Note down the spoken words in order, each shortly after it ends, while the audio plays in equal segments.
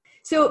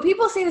So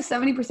people say the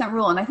 70%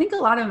 rule, and I think a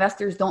lot of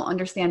investors don't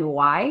understand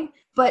why.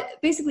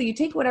 But basically, you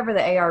take whatever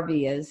the ARV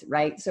is,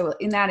 right? So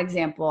in that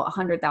example,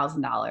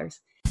 $100,000.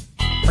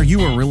 Are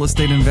you a real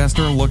estate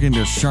investor looking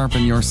to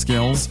sharpen your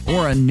skills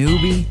or a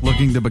newbie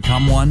looking to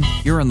become one?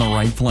 You're in the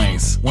right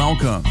place.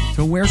 Welcome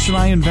to Where Should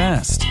I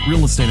Invest?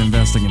 Real Estate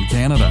Investing in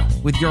Canada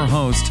with your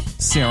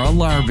host, Sarah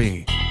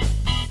Larbi.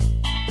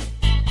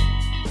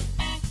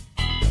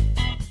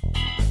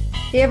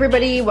 Hey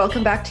everybody,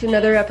 welcome back to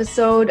another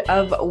episode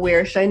of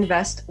Where Should I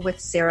Invest with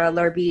Sarah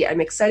Larbi. I'm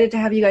excited to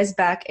have you guys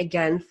back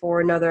again for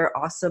another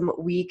awesome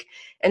week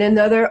and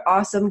another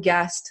awesome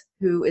guest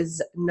who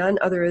is none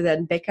other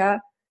than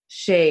Becca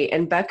Shea.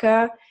 And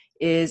Becca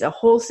is a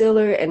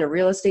wholesaler and a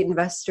real estate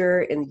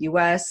investor in the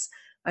US.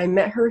 I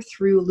met her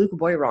through Luke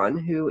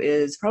Boiron, who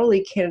is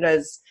probably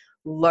Canada's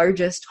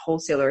largest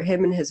wholesaler,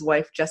 him and his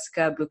wife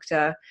Jessica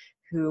Bukta,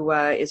 who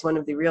is one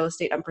of the real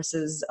estate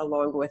empresses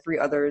along with three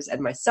others and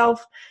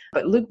myself.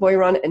 But Luke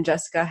Boiron and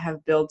Jessica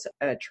have built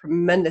a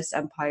tremendous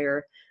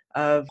empire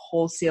of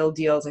wholesale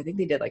deals. I think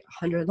they did like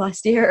 100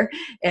 last year.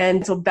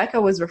 And so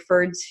Becca was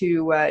referred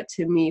to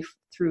me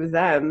through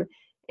them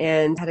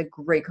and had a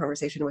great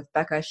conversation with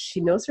Becca.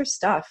 She knows her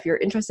stuff. If you're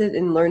interested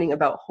in learning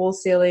about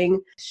wholesaling,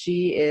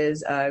 she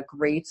is a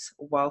great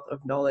wealth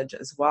of knowledge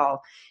as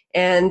well.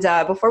 And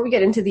before we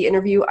get into the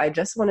interview, I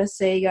just want to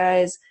say,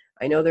 guys,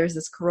 I know there's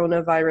this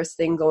coronavirus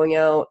thing going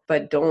out,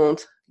 but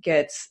don't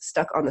get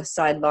stuck on the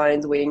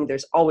sidelines waiting.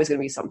 There's always going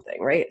to be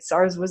something, right?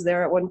 SARS was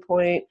there at one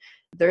point.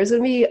 There's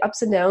going to be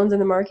ups and downs in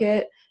the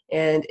market.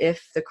 And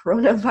if the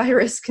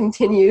coronavirus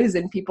continues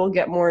and people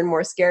get more and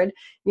more scared,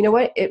 you know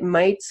what? It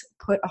might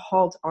put a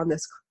halt on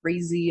this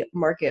crazy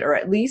market, or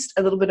at least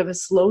a little bit of a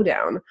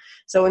slowdown.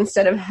 So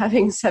instead of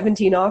having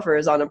 17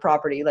 offers on a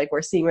property like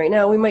we're seeing right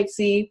now, we might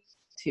see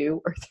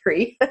 2 or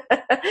 3.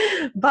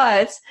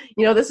 But,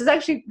 you know, this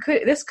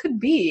could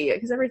be,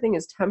 because everything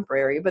is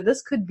temporary, but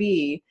this could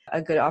be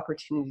a good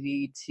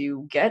opportunity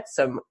to get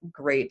some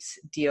great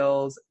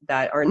deals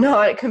that are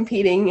not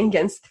competing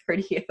against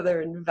 30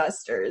 other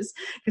investors,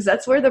 because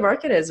that's where the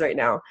market is right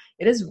now.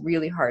 It is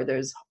really hard.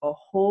 There's a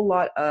whole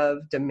lot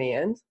of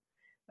demand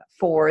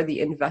for the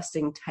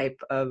investing type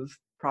of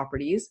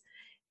properties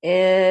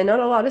and not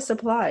a lot of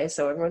supply.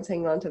 So everyone's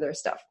hanging on to their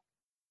stuff.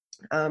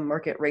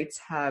 Market rates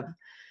have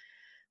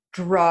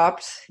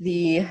dropped.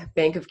 The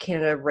Bank of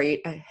Canada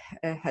rate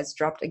has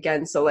dropped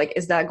again. So like,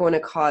 is that going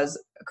to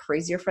cause a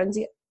crazier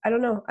frenzy? I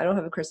don't know. I don't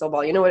have a crystal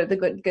ball. You know what the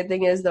good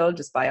thing is though?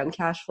 Just buy on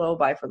cash flow,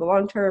 buy for the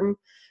long term.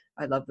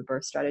 I love the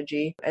burst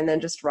strategy, and then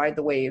just ride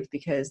the wave,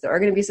 because there are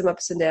going to be some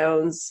ups and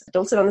downs.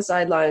 Don't sit on the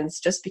sidelines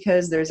just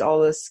because there's all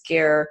this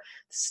scare.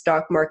 The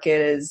stock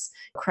market is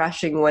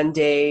crashing one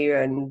day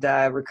and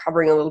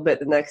recovering a little bit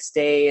the next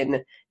day,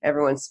 and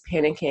everyone's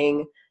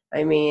panicking.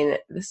 I mean,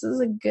 this is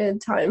a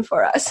good time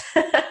for us.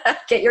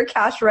 Get your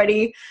cash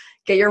ready,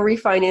 get your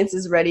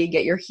refinances ready,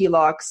 get your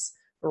HELOCs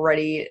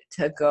ready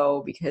to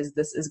go, because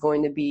this is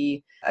going to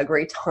be a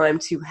great time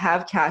to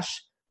have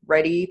cash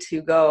ready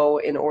to go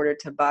in order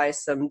to buy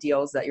some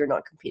deals that you're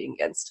not competing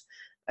against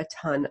a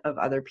ton of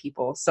other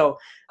people. So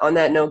on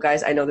that note,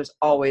 guys, I know there's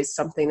always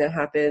something that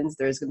happens.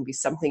 There's going to be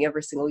something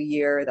every single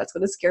year that's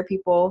going to scare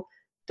people.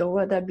 Don't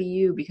let that be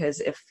you, because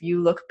if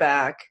you look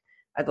back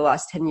at the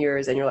last 10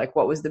 years and you're like,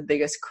 what was the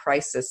biggest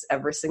crisis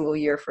every single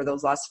year for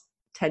those last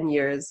 10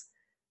 years?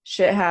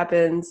 Shit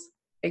happens,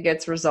 it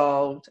gets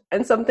resolved,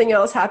 and something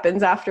else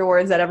happens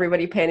afterwards that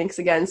everybody panics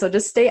again. So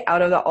just stay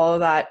out of all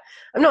of that.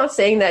 I'm not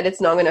saying that it's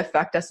not going to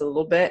affect us a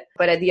little bit,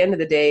 but at the end of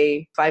the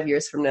day, 5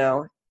 years from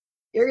now,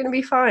 you're going to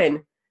be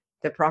fine.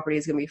 The property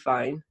is going to be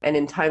fine. And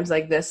in times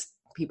like this,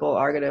 people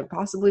are going to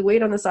possibly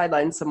wait on the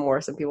sidelines some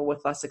more, some people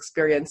with less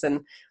experience,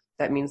 and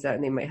that means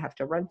that they might have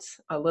to rent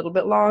a little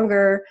bit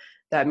longer.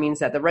 That means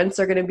that the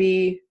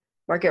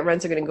market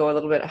rents are going to go a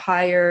little bit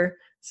higher.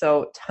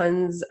 So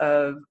tons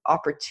of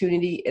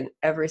opportunity in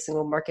every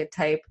single market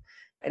type.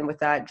 And with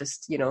that,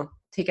 just,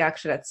 take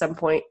action at some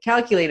point.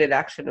 Calculated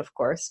action, of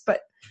course, but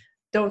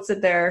don't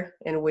sit there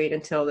and wait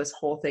until this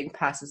whole thing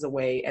passes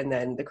away and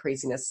then the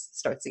craziness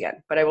starts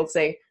again. But I will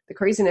say the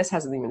craziness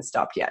hasn't even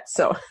stopped yet.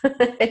 So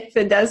if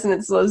it does and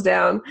it slows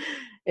down,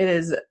 it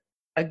is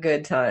a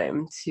good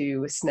time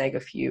to snag a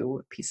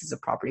few pieces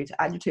of property to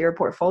add to your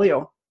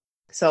portfolio.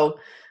 So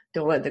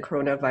don't let the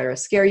coronavirus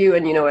scare you.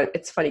 And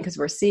it's funny because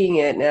we're seeing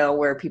it now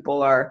where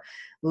people are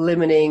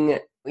limiting,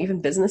 even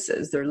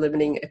businesses, they're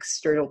limiting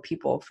external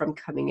people from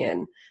coming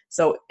in.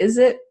 So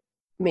do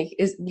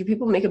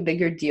people make a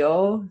bigger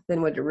deal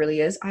than what it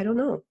really is? I don't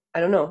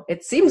know.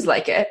 It seems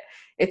like it.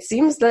 It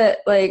seems that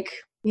I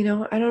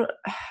don't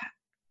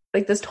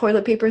like this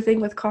toilet paper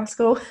thing with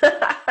Costco.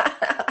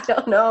 I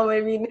don't know.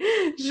 I mean,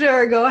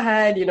 sure, go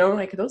ahead.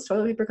 Like those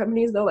toilet paper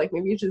companies though, like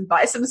maybe you should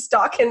buy some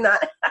stock in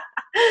that.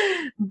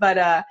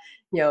 But,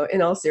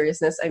 in all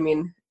seriousness, I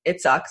mean, it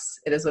sucks.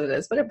 It is what it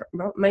is, but it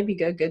might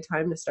be a good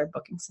time to start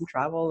booking some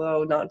travel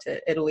though, not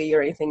to Italy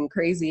or anything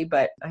crazy.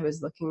 But I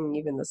was looking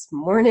even this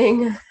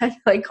morning at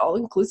like all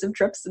inclusive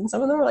trips, and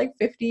some of them were like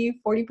 40%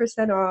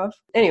 off.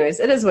 Anyways,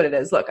 it is what it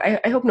is. Look, I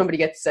hope nobody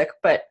gets sick,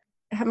 but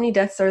how many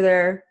deaths are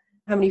there?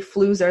 how many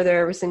flus are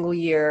there every single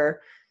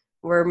year?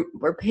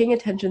 We're paying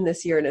attention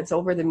this year and it's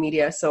over the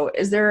media. So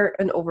is there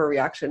an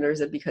overreaction, or is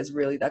it because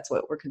really that's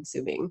what we're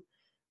consuming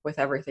with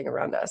everything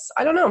around us?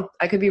 I don't know.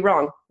 I could be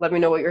wrong. Let me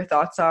know what your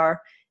thoughts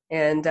are.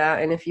 And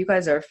if you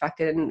guys are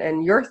affected,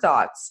 and your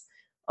thoughts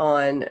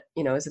on,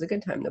 is it a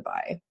good time to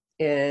buy?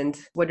 And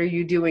what are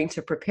you doing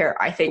to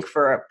prepare, I think,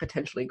 for a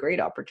potentially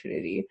great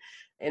opportunity,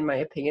 in my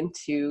opinion,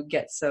 to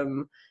get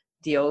some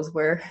deals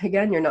where,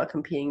 again, you're not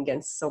competing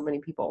against so many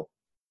people.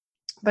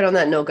 But on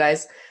that note,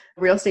 guys,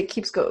 real estate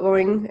keeps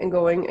going and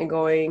going and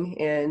going,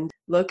 and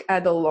look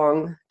at the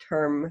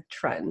long-term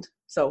trend.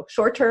 So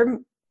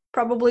short-term,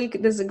 probably,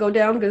 does it go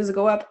down? Does it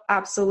go up?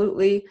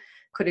 Absolutely.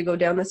 Could it go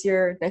down this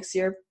year, next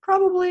year?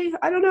 Probably.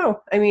 I don't know.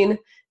 I mean,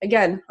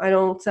 again, I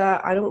don't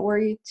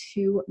worry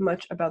too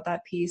much about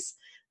that piece.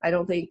 I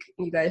don't think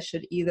you guys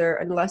should either,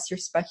 unless you're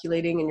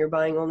speculating and you're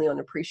buying only on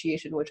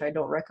appreciation, which I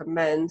don't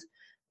recommend.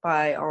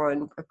 Buy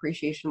on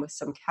appreciation with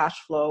some cash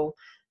flow.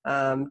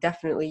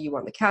 Definitely you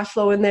want the cash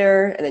flow in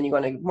there, and then you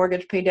want a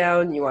mortgage pay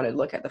down. You want to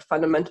look at the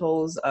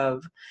fundamentals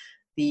of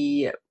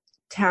the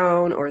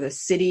town or the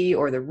city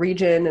or the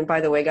region. And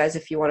by the way, guys,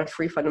 if you want a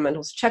free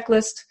fundamentals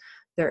checklist,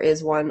 there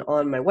is one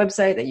on my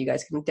website that you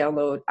guys can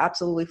download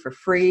absolutely for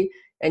free.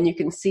 And you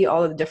can see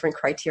all of the different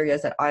criteria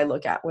that I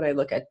look at when I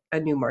look at a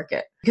new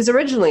market. Because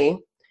originally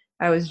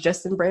I was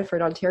just in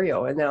Brantford,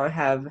 Ontario, and now I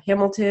have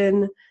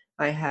Hamilton,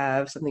 I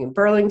have something in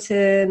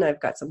Burlington, I've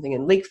got something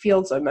in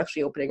Lakefield. So I'm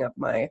actually opening up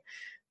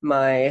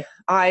my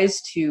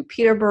eyes to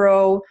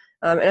Peterborough.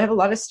 And I have a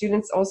lot of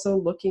students also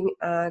looking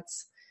at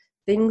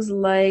things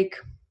like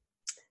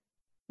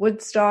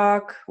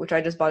Woodstock, which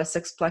I just bought a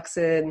sixplex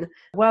in,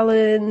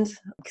 Welland,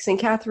 St.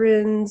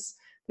 Catharines.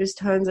 There's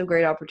tons of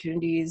great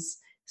opportunities.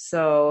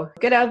 So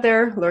get out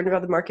there, learn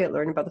about the market,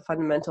 learn about the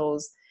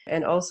fundamentals.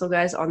 And also,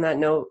 guys, on that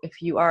note,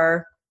 if you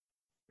are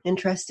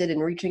interested in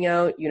reaching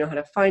out, you know how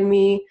to find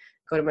me.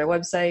 Go to my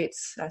website,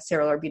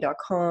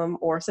 sarahlarby.com,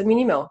 or send me an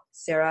email,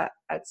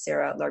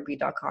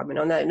 sarah@sarahlarby.com. And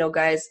on that note,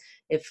 guys,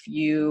 if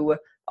you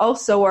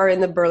also are in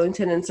the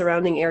Burlington and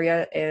surrounding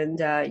area and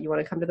you want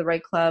to come to the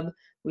Right Club,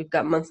 we've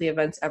got monthly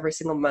events every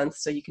single month.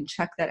 So you can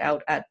check that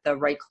out at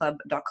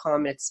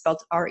therightclub.com. It's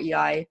spelled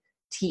REITE,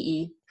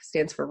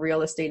 stands for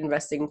Real Estate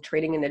Investing,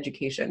 Trading, and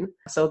Education.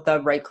 So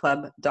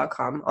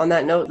therightclub.com. On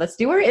that note, let's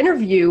do our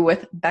interview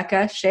with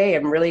Becca Shea.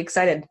 I'm really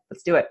excited.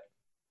 Let's do it.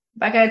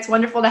 Becca, it's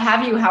wonderful to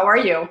have you. How are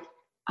you?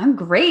 I'm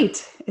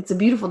great. It's a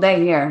beautiful day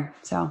here.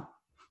 So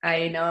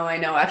I know.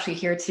 Actually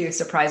here too,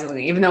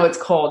 surprisingly, even though it's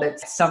cold,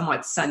 it's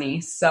somewhat sunny.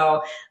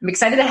 So I'm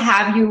excited to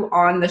have you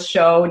on the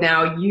show.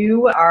 Now,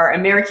 you are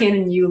American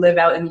and you live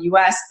out in the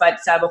US, but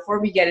before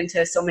we get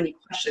into so many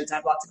questions, I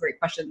have lots of great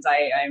questions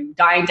I'm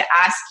dying to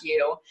ask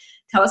you.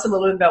 Tell us a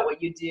little bit about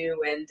what you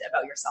do and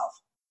about yourself.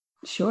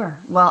 Sure.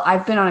 Well,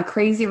 I've been on a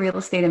crazy real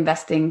estate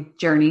investing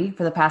journey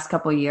for the past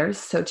couple of years.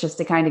 So just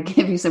to kind of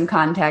give you some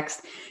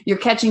context, you're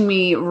catching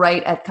me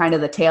right at kind of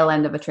the tail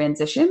end of a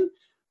transition.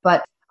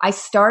 But I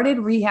started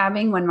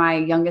rehabbing when my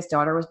youngest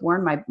daughter was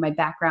born. My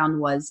background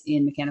was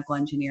in mechanical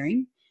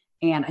engineering,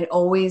 and I'd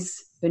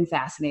always been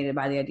fascinated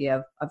by the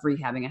idea of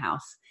rehabbing a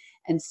house.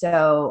 And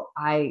so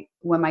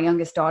when my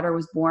youngest daughter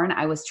was born,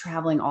 I was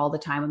traveling all the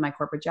time with my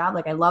corporate job.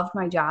 Like, I loved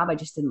my job. I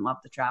just didn't love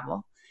the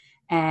travel.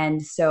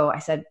 And so I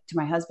said to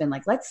my husband,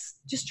 like, let's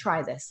just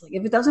try this. Like,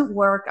 if it doesn't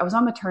work, I was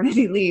on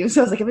maternity leave.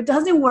 So I was like, if it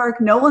doesn't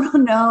work, no one will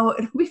know.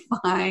 It'll be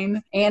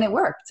fine. And it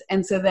worked.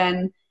 And so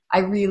then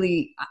I'm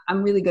really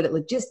good at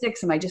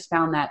logistics. And I just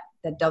found that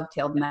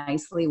dovetailed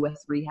nicely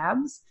with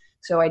rehabs.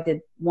 So I did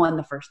 1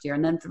 the first year,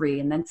 and then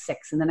 3, and then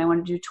 6, and then I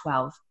wanted to do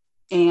 12.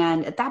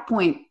 And at that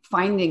point,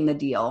 finding the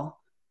deal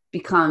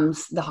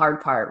becomes the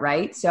hard part,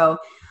 right? So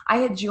I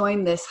had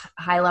joined this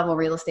high-level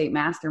real estate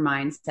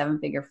mastermind,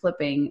 7-figure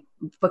flipping,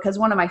 because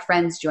one of my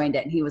friends joined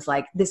it, and he was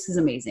like, this is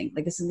amazing.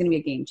 Like, this is going to be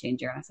a game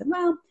changer. And I said,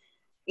 well,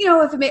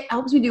 if it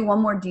helps me do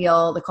one more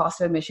deal, the cost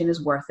of admission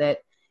is worth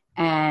it.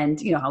 And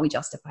you know how we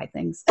justify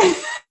things.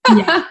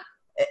 Yeah.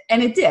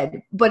 And it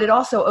did, but it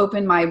also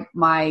opened my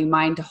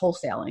mind to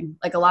wholesaling.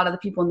 Like, a lot of the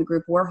people in the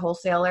group were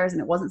wholesalers,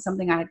 and it wasn't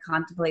something I had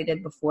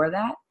contemplated before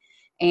that.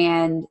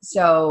 And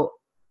so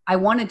I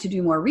wanted to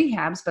do more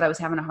rehabs, but I was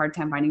having a hard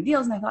time finding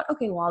deals. And I thought,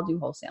 okay, well, I'll do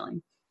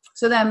wholesaling.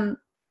 So then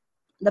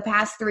the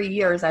past 3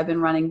 years, I've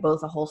been running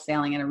both a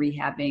wholesaling and a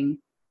rehabbing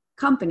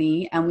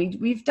company. And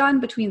we've done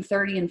between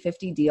 30 and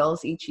 50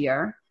 deals each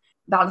year.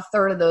 About a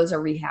third of those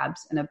are rehabs,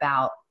 and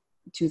about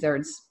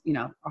 2/3,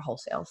 are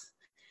wholesales.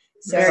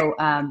 So,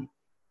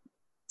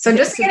 so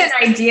just to get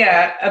an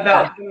idea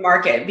about the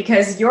market,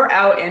 because you're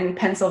out in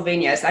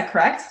Pennsylvania, is that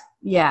correct?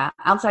 Yeah,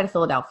 outside of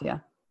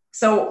Philadelphia.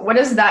 So what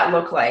does that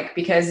look like?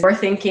 Because we're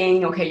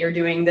thinking, okay, you're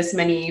doing this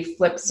many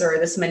flips or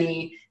this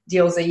many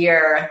deals a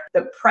year.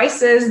 The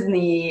prices and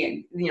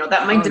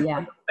that might differ a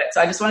little bit.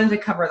 So I just wanted to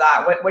cover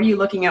that. What are you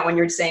looking at when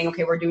you're saying,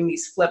 okay, we're doing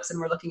these flips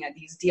and we're looking at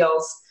these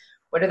deals?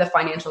 What do the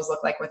financials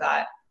look like with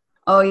that?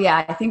 Oh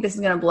yeah, I think this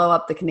is going to blow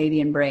up the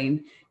Canadian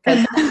brain.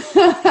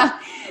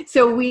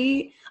 So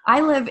I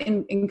live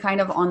in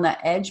kind of on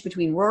the edge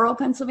between rural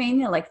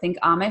Pennsylvania, like think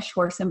Amish,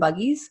 horse and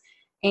buggies,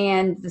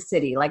 and the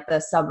city, like the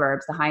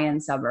suburbs, the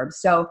high-end suburbs.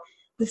 So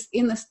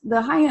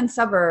the high-end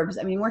suburbs,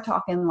 I mean, we're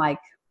talking like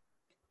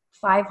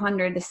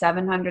 $500,000 to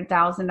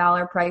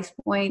 $700,000 price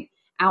point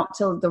out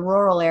till the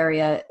rural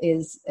area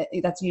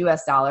that's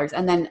US dollars.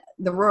 And then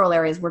the rural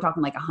areas, we're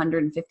talking like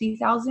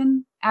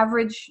 150,000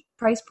 average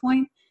price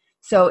point.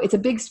 So it's a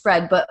big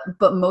spread, but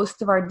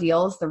most of our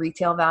deals, the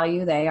retail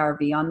value, the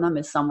ARV on them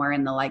is somewhere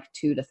in the like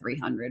 200 to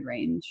 300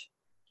 range.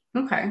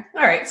 Okay.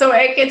 All right. So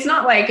it's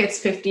not like it's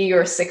 50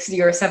 or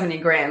 60 or 70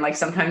 grand. Like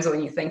sometimes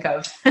when you think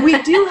of,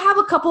 we do have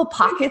a couple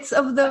pockets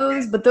of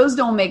those, but those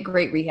don't make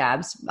great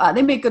rehabs.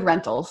 They make good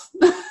rentals.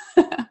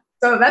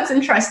 So that's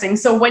interesting.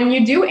 So when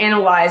you do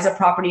analyze a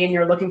property and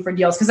you're looking for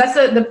deals, because that's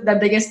the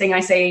biggest thing I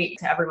say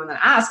to everyone that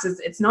asks is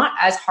it's not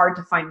as hard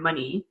to find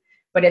money,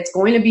 but it's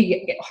going to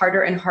be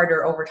harder and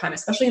harder over time,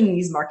 especially in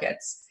these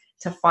markets,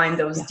 to find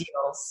those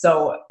deals.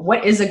 So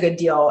what is a good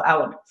deal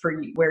out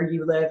for you, where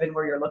you live and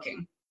where you're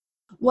looking?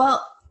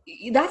 Well,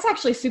 that's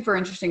actually a super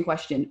interesting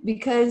question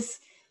because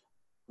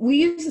we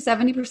use the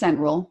 70%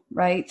 rule,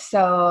 right?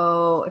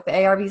 So if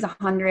the ARV is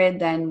 100,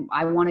 then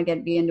I want to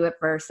be into it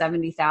for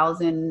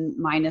 70,000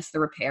 minus the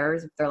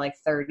repairs if they're like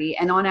 30.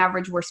 And on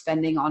average, we're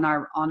spending on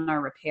our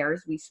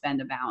repairs, we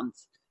spend about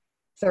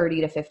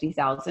 30 to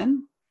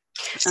 50,000.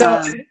 So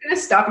I'm just going to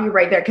stop you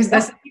right there because the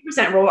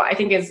 70% rule I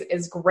think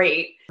is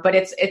great, but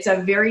it's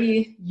a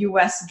very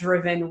US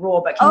driven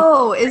rule. But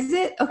is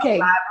it? Okay.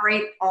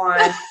 Elaborate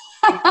on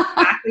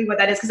exactly what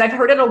that is, because I've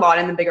heard it a lot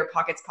in the Bigger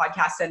Pockets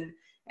podcast and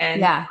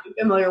I'm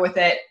familiar with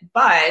it,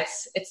 but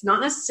it's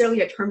not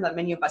necessarily a term that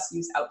many of us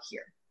use out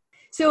here.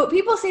 So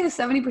people say the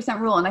 70%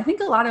 rule, and I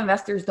think a lot of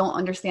investors don't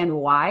understand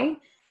why,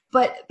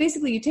 but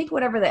basically you take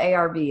whatever the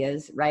ARV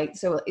is, right?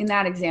 So in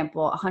that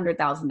example,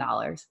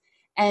 $100,000,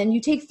 and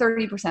you take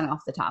 30%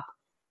 off the top.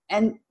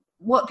 And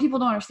what people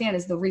don't understand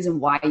is the reason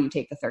why you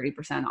take the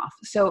 30% off.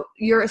 So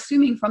you're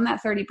assuming from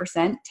that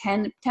 30%,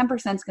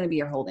 10% is going to be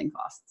your holding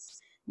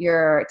costs,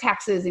 your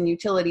taxes and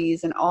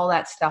utilities and all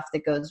that stuff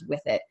that goes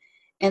with it.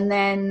 And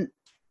then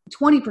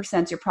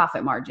 20% is your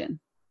profit margin.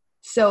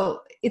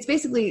 So it's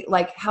basically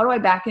like, how do I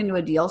back into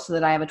a deal so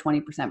that I have a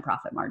 20%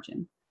 profit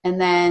margin? And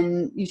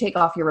then you take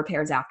off your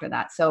repairs after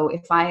that. So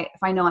if I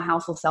know a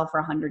house will sell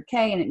for $100K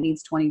and it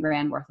needs 20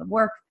 grand worth of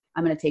work,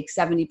 I'm going to take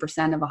 70%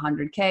 of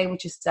 $100K,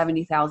 which is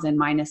 70,000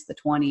 minus the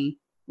 20,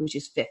 which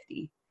is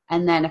 50.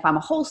 And then if I'm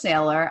a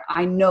wholesaler,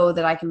 I know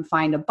that I can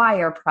find a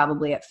buyer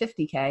probably at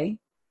 50K.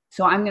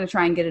 So I'm going to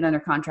try and get it under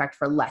contract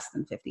for less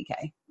than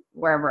 50K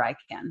wherever I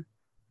can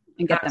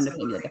and get them to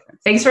pay me the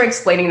difference. Thanks for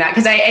explaining that,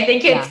 because I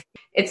think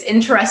it's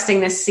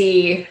interesting to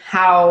see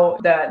how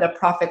the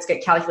profits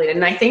get calculated.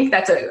 And I think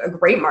that's a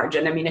great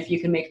margin. I mean, if you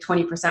can make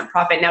 20%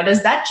 profit. Now,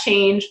 does that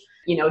change,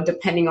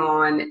 depending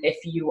on if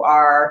you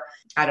are,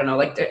 I don't know,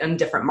 like in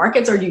different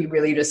markets, or do you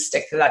really just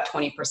stick to that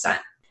 20%?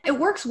 It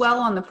works well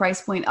on the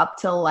price point up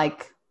till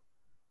like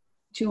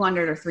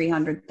 200 or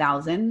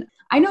 300,000.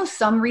 I know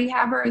some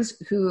rehabbers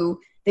who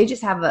they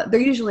just they're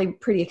usually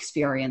pretty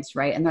experienced,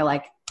 right? And they're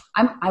like,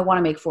 I want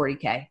to make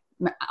 40K.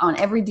 On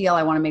every deal,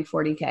 I want to make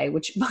 40K,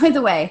 which, by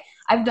the way,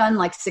 I've done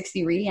like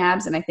 60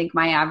 rehabs and I think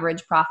my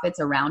average profit's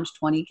around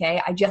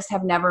 20K. I just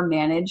have never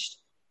managed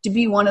to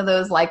be one of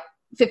those like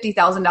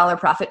 $50,000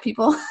 profit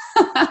people.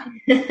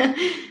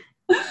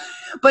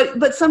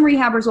 But some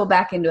rehabbers will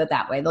back into it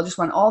that way. They'll just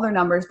run all their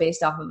numbers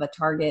based off of a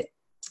target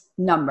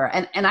number.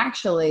 And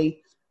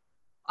actually,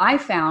 I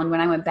found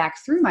when I went back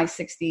through my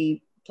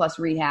 60 plus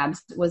rehabs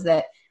was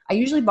that I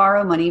usually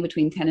borrow money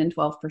between 10 and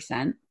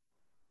 12%.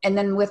 And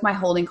then with my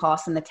holding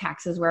costs and the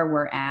taxes where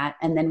we're at,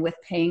 and then with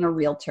paying a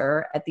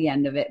realtor at the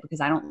end of it,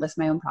 because I don't list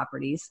my own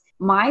properties,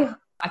 I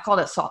called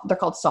it they're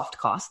called soft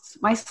costs.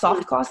 My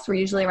soft costs were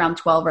usually around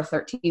 12 or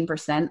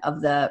 13%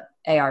 of the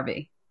ARV.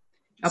 Okay.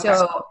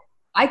 So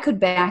I could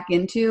back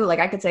into, like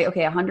I could say,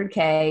 okay,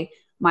 100K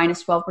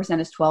minus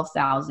 12% is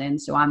 12,000.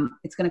 So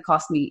it's going to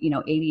cost me,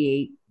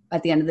 88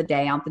 at the end of the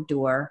day out the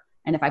door.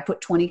 And if I put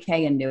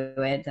 20K into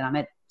it, then I'm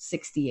at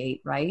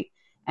 68, right?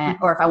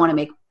 Or if I want to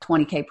make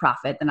 20K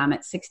profit, then I'm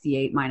at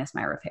 68 minus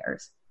my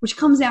repairs, which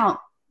comes out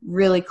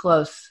really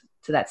close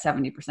to that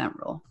 70%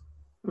 rule.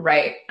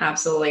 Right.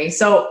 Absolutely.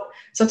 So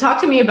talk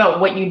to me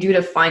about what you do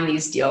to find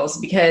these deals,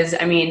 because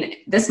I mean,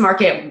 this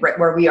market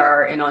where we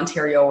are in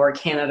Ontario or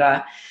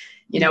Canada,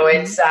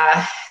 it's,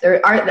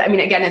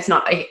 again, it's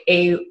not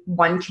a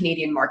one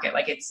Canadian market.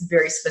 Like it's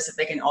very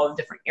specific in all the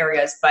different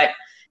areas, but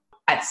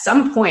at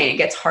some point it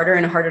gets harder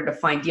and harder to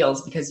find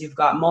deals because you've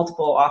got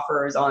multiple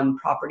offers on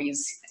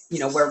properties,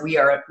 where we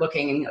are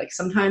looking. Like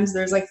sometimes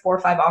there's like 4 or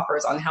 5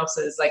 offers on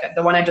houses. Like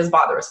the one I just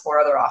bought, there was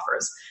 4 other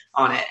offers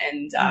on it.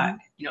 And,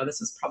 this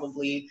was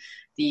probably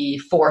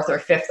the 4th or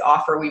 5th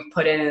offer we've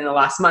put in the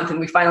last month. And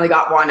we finally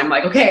got one. I'm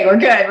like, okay, we're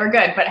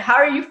good. But how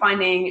are you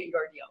finding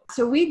your deals?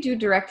 So we do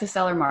direct to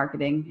seller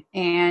marketing.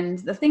 And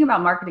the thing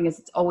about marketing is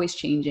it's always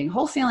changing.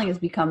 Wholesaling has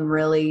become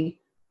really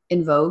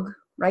in vogue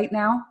right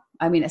now.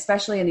 I mean,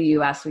 especially in the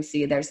US, we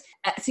see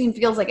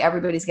feels like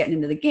everybody's getting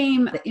into the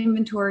game. The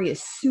inventory is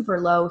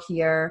super low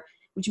here.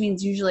 which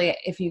means usually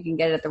if you can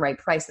get it at the right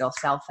price, it'll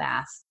sell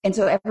fast. And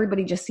so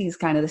everybody just sees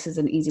kind of this is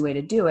an easy way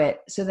to do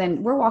it. So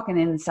then we're walking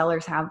in and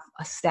sellers have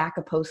a stack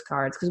of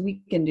postcards because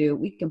we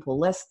can pull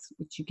lists,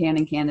 which you can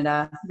in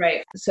Canada.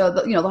 Right. So,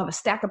 they'll have a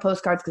stack of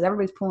postcards because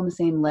everybody's pulling the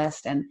same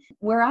list. And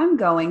where I'm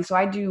going, so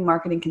I do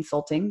marketing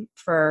consulting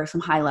for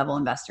some high level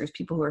investors,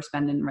 people who are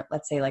spending,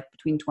 let's say like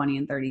between 20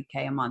 and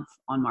 30K a month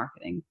on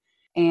marketing.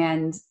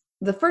 And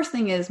the first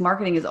thing is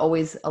marketing is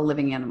always a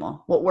living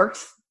animal. What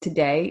works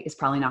today is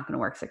probably not going to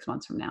work 6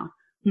 months from now.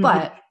 Mm-hmm.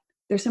 But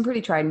there's some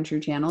pretty tried and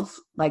true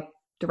channels like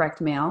direct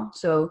mail.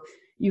 So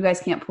you guys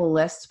can't pull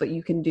lists, but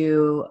you can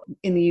do,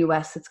 in the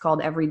US, it's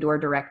called every door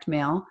direct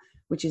mail,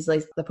 which is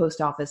like the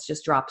post office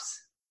just drops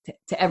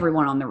to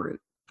everyone on the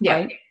route. Yeah.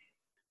 Right?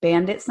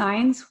 Bandit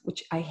signs,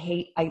 which I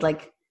hate. I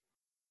like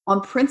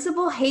on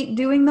principle hate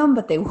doing them,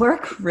 but they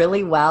work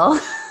really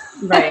well.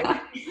 Right.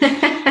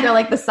 They're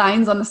like the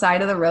signs on the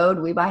side of the road.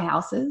 We buy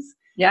houses.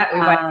 Yeah, we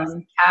buy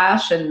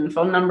cash and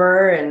phone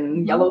number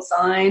and yellow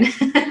sign.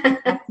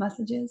 Text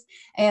messages.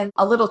 And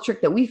a little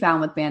trick that we found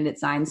with bandit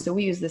signs. So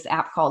we use this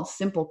app called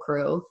Simple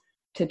Crew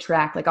to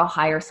track, like I'll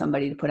hire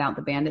somebody to put out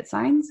the bandit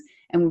signs.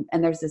 And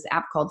there's this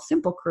app called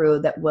Simple Crew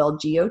that will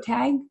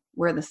geotag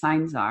where the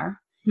signs are.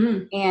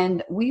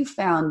 And we've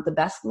found the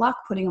best luck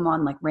putting them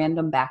on like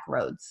random back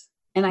roads.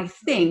 And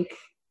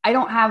I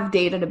don't have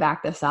data to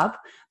back this up,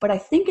 but I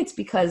think it's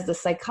because the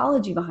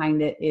psychology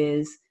behind it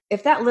is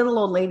if that little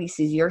old lady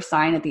sees your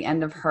sign at the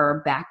end of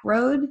her back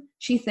road,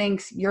 she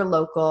thinks you're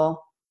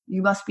local,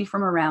 you must be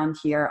from around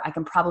here, I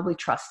can probably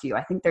trust you.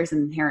 I think there's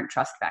an inherent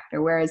trust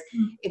factor. Whereas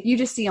if you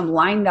just see them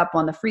lined up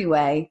on the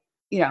freeway,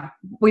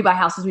 we buy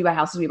houses, we buy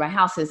houses, we buy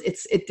houses,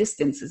 it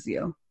distances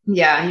you.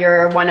 Yeah,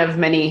 you're one of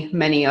many,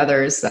 many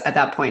others at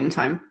that point in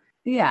time.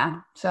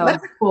 Yeah. So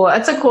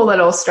that's a cool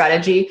little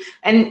strategy.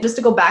 And just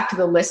to go back to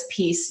the list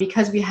piece,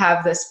 because we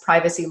have this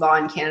privacy law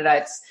in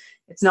Canada,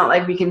 it's not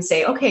like we can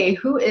say, okay,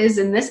 who is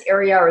in this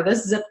area or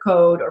this zip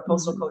code or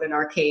postal code in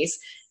our case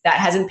that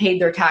hasn't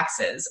paid their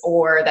taxes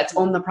or that's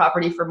owned the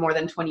property for more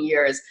than 20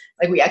 years.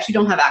 Like we actually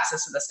don't have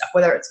access to this stuff,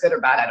 whether it's good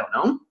or bad, I don't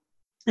know.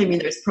 I mean,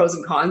 there's pros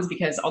and cons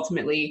because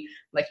ultimately,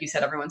 like you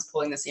said, everyone's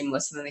pulling the same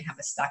list and then they have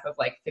a stack of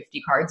like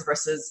 50 cards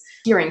versus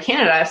here in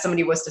Canada, if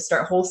somebody was to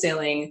start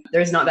wholesaling,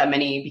 there's not that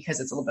many because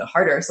it's a little bit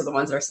harder. So the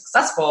ones that are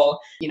successful,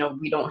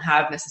 we don't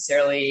have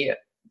necessarily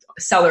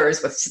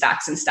sellers with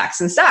stacks and stacks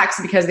and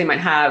stacks because they might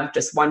have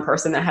just one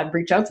person that had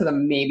reached out to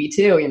them, maybe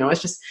two,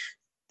 it's just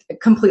a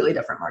completely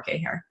different market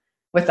here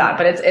with that.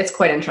 But it's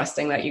quite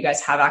interesting that you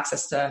guys have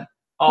access to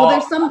all.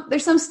 Well,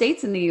 there's some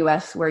states in the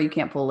US where you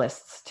can't pull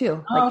lists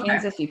too. Like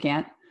Kansas, you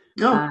can't.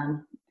 I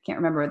can't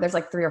remember. There's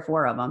like 3 or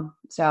 4 of them.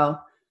 So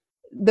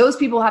those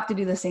people have to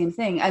do the same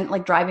thing. And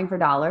like driving for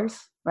dollars,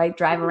 right?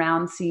 Drive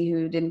around, see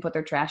who didn't put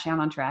their trash down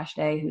on trash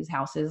day, whose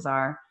houses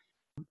are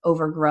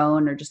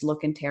overgrown or just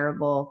look in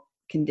terrible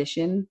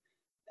condition.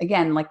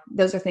 Again, like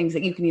those are things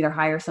that you can either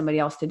hire somebody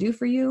else to do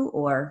for you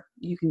or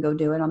you can go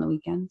do it on the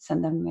weekend,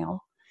 send them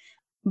mail.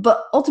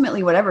 But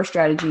ultimately, whatever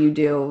strategy you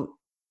do,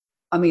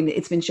 I mean,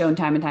 it's been shown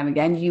time and time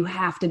again, you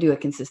have to do it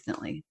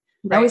consistently.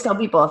 Right. I always tell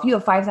people, if you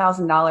have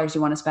 $5,000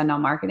 you want to spend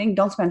on marketing,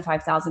 don't spend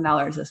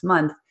 $5,000 this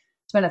month.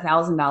 Spend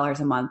 $1,000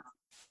 a month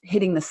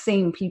hitting the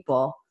same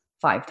people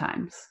 5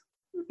 times.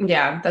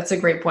 Yeah, that's a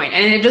great point.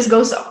 And it just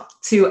goes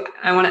to,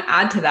 I want to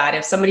add to that,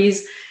 if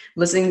somebody's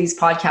listening to these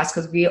podcasts,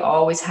 because we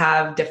always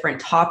have different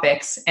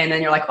topics, and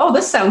then you're like, oh,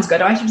 this sounds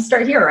good, I should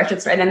start here, or I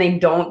should start, and then they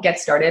don't get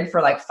started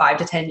for like 5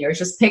 to 10 years.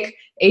 Just pick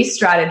a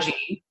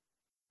strategy.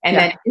 And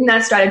then in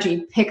that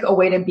strategy, pick a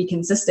way to be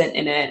consistent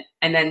in it.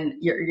 And then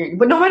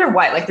but no matter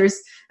what, like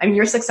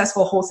you're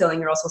successful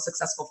wholesaling, you're also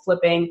successful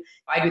flipping.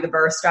 I do the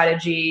BRRRR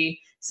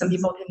strategy. Some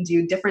people can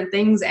do different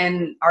things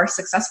and are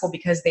successful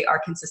because they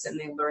are consistent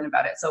and they learn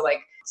about it. So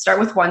like start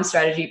with one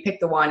strategy, pick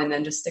the one, and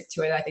then just stick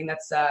to it. I think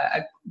that's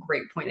a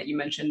great point that you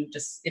mentioned.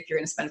 Just if you're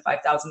going to spend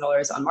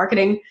 $5,000 on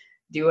marketing,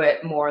 do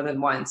it more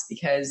than once,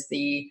 because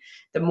the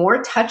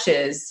more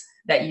touches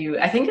that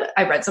I think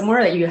I read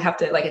somewhere that you have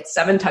to, like, it's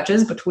 7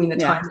 touches between the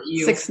time that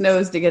you 6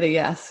 no's to get a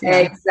yes. Yeah.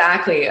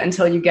 Exactly.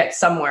 Until you get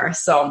somewhere.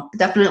 So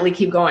definitely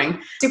keep going.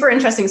 Super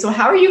interesting. So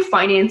how are you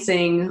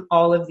financing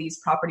all of these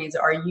properties?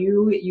 Are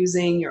you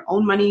using your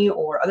own money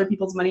or other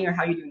people's money, or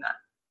how are you doing that?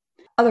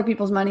 Other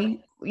people's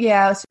money.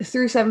 Yeah. So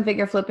through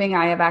 7-Figure Flipping,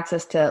 I have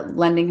access to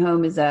Lending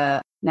Home, is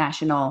a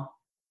national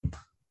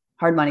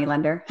hard money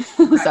lender.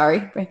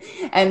 Sorry.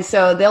 And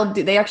so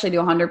they actually do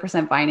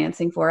 100%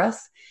 financing for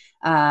us.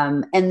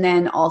 And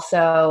then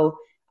also,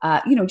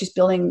 just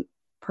building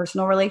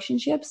personal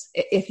relationships.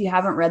 If you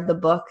haven't read the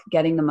book,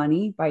 Getting the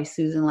Money by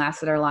Susan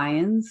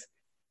Lassiter-Lyons,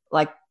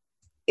 like,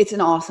 it's an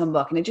awesome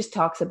book. And it just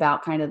talks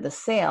about kind of the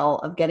sale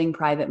of getting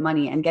private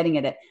money and getting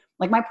it at,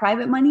 like, my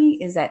private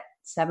money is at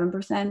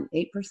 7%,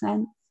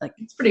 8%. Like,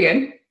 it's pretty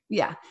good.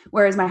 Yeah.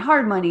 Whereas my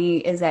hard money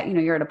is at,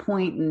 you're at a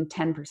point in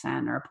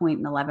 10% or a point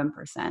in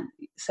 11%.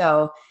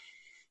 So,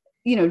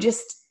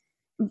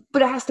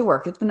 but it has to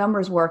work. If the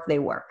numbers work, they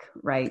work,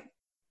 right?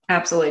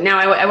 Absolutely. Now,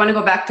 I want to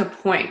go back to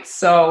points.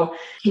 So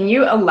can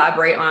you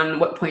elaborate on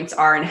what points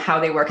are and how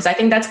they work? Because I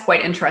think that's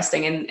quite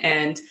interesting.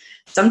 And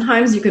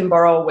sometimes you can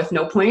borrow with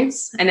no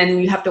points, and then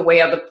you have to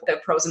weigh out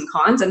the pros and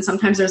cons. And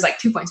sometimes there's like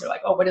 2 points. You're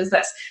like, oh, what is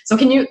this? So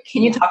can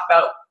you talk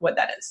about what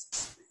that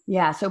is?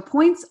 Yeah. So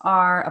points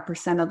are a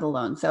percent of the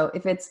loan. So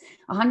if it's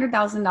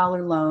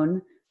 $100,000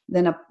 loan,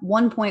 then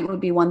 1 point would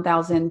be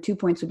 $1,000, 2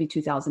 points would be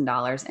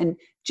 $2,000. And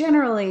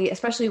generally,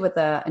 especially with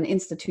an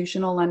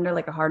institutional lender,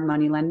 like a hard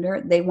money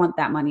lender, they want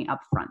that money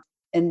up front.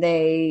 And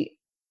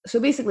so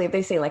basically if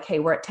they say like, hey,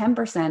 we're at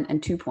 10%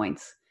 and 2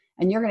 points,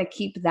 and you're going to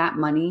keep that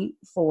money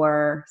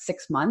for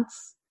 6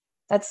 months,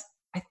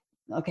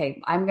 okay,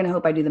 I'm going to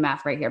hope I do the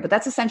math right here, but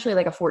that's essentially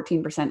like a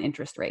 14%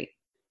 interest rate.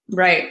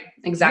 Right.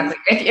 Exactly.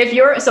 If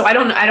you're, so I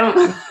don't,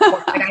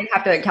 like I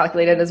have to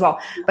calculate it as well,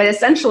 but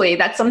essentially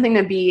that's something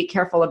to be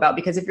careful about,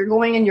 because if you're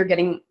going and you're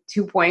getting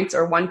 2 points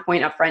or 1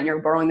 point up front, you're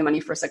borrowing the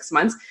money for 6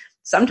 months.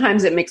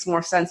 Sometimes it makes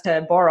more sense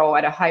to borrow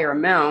at a higher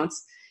amount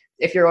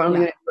if you're only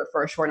going to do it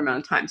for a short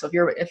amount of time. So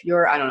if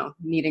you're, I don't know,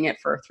 needing it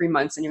for 3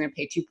 months and you're going to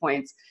pay 2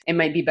 points, it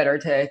might be better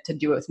to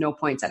do it with no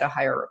points at a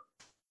higher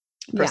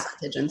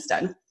percentage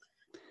instead.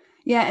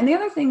 Yeah. And the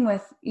other thing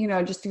with,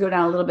 just to go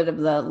down a little bit of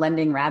the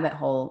lending rabbit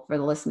hole for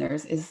the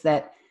listeners, is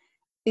that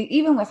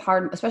even with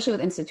especially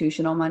with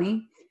institutional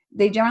money,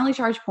 they generally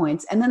charge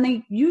points. And then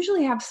they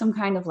usually have some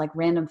kind of like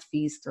random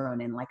fees thrown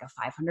in, like a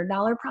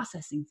 $500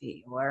 processing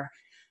fee or,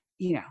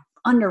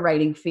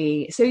 underwriting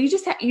fee. So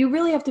you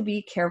really have to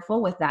be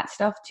careful with that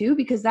stuff too,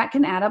 because that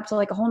can add up to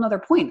like a whole nother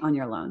point on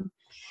your loan.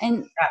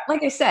 And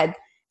like I said,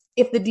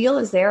 if the deal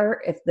is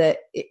there,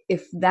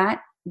 if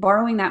that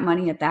borrowing that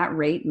money at that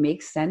rate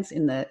makes sense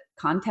in the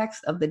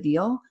context of the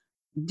deal,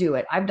 do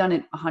it. I've done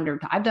it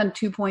 100 times. I've done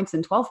 2 points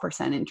and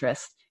 12%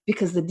 interest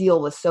because the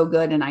deal was so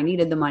good and I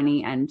needed the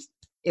money and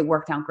it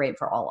worked out great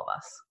for all of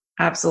us.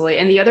 Absolutely.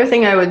 And the other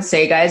thing I would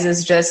say, guys,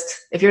 is just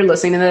if you're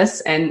listening to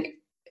this, and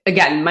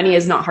again, money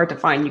is not hard to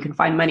find. You can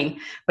find money,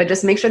 but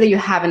just make sure that you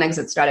have an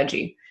exit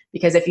strategy.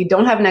 Because if you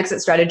don't have an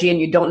exit strategy and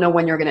you don't know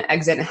when you're going to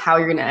exit and how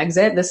you're going to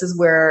exit, this is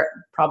where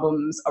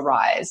problems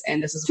arise.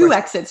 And this is two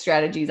exit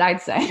strategies,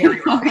 I'd say.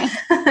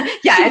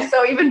 Yeah. And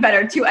so even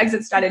better, 2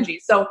 exit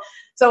strategies. So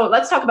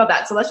let's talk about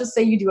that. So let's just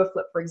say you do a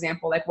flip, for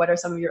example. Like, what are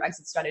some of your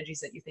exit strategies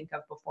that you think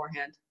of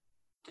beforehand?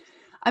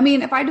 I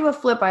mean, if I do a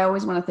flip, I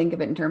always want to think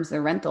of it in terms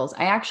of rentals.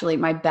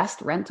 My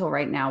best rental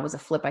right now was a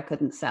flip I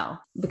couldn't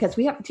sell because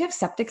do you have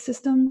septic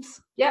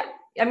systems? Yeah.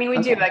 I mean, we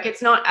do. Like,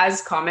 it's not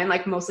as common,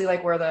 like mostly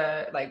like where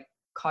the like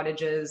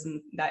cottages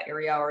in that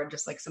area or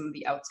just like some of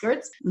the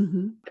outskirts.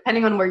 Mm-hmm.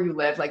 Depending on where you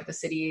live, like the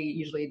city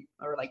usually,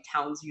 or like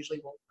towns usually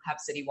will have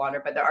city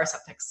water, but there are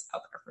septics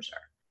out there for sure.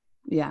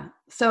 Yeah.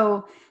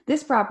 So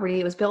this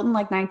property was built in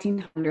like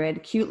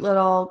 1900, cute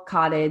little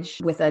cottage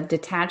with a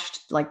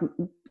detached, like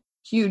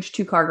huge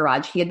 2-car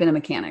garage. He had been a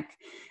mechanic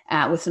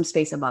with some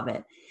space above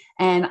it.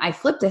 And I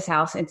flipped this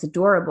house. It's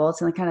adorable.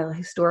 It's in a kind of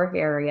historic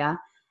area.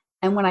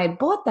 And when I had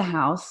bought the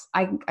house,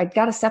 I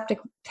got a septic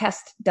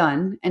test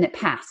done and it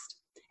passed.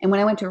 And when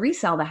I went to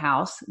resell the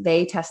house,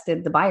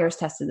 the buyers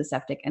tested the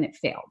septic and it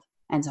failed.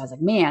 And so I was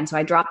like, man, so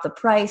I dropped the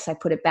price. I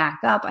put it back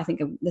up. I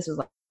think this was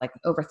like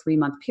over a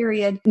 3-month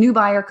period. New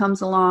buyer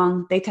comes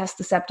along. They test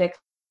the septic,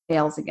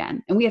 fails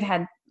again. And we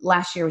had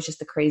last year was just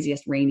the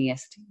craziest,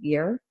 rainiest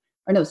year.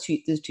 Or no, it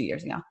was 2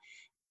 years ago.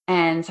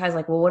 And so I was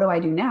like, well, what do I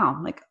do now?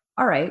 I'm like,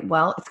 all right,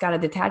 well, it's got a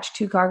detached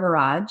 2-car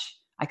garage.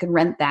 I could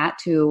rent that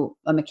to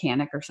a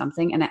mechanic or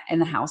something.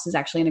 And the house is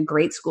actually in a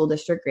great school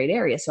district, great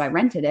area. So I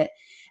rented it.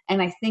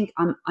 And I think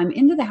I'm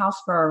into the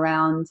house for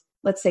around,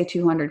 let's say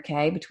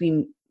 $200K,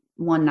 between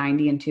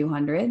 190 and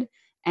 200.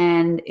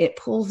 And it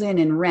pulls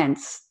in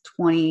rents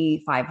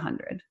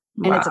 $2,500.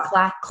 And wow. It's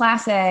a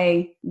class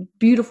A,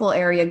 beautiful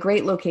area,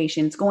 great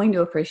location. It's going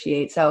to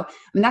appreciate. So, I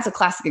mean, that's a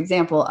classic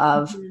example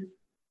of,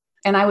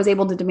 and I was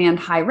able to demand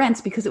high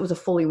rents because it was a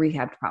fully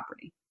rehabbed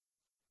property.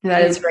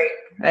 That is great.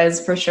 That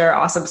is for sure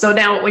awesome. So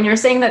now when you're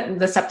saying that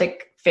the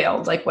septic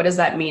failed, like what does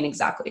that mean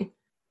exactly?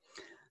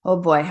 Oh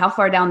boy, how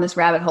far down this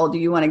rabbit hole do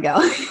you want to go?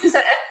 Just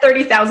a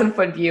 30,000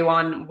 foot view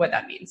on what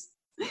that means.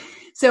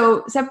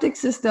 So septic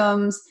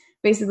systems,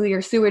 basically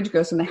your sewage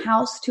goes from the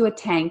house to a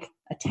tank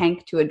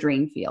to a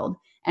drain field.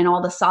 And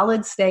all the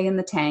solids stay in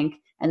the tank,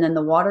 and then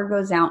the water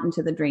goes out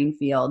into the drain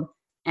field.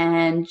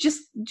 And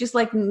just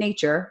like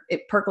nature,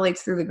 it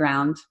percolates through the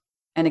ground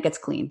and it gets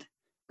cleaned,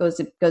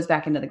 goes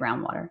back into the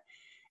groundwater.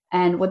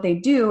 And what they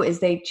do is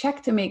they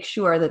check to make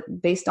sure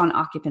that based on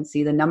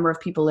occupancy, the number of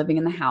people living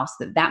in the house,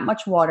 that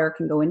much water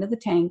can go into the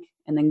tank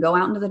and then go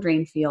out into the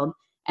drain field,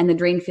 and the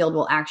drain field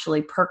will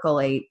actually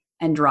percolate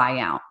and dry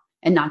out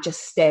and not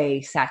just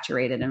stay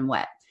saturated and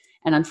wet.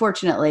 And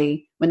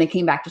unfortunately, when they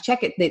came back to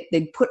check it,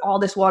 they put all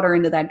this water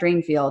into that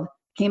drain field,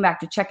 came back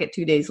to check it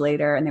 2 days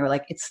later, and they were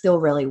like, it's still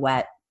really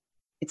wet.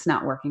 It's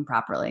not working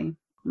properly.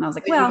 And I was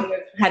like, well, you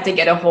had to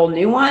get a whole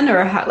new one,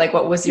 or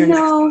what was your next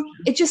option?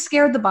 It just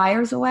scared the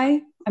buyers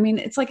away. I mean,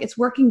 it's like, it's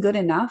working good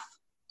enough,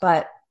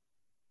 but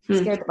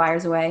scared the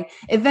buyers away.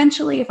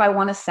 Eventually, if I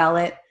want to sell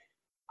it,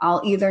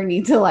 I'll either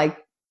need to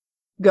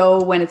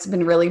go when it's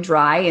been really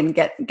dry and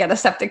get a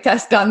septic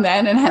test done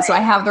then. And so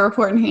I have the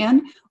report in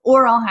hand,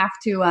 or I'll have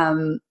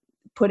to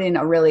put in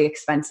a really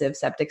expensive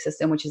septic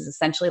system, which is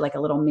essentially like a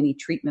little mini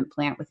treatment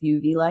plant with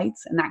UV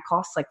lights. And that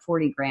costs like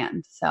 40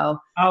 grand. So,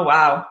 oh,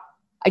 wow.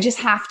 I just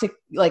have to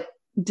like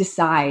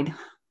decide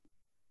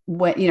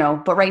what,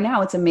 but right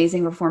now it's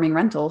amazing performing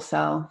rental.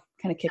 So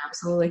kind of kick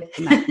absolutely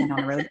on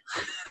the road.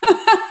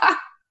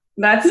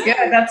 That's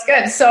good. That's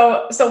good.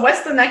 So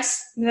what's the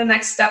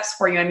next steps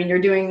for you? I mean, you're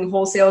doing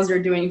wholesales,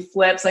 you're doing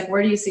flips. Like,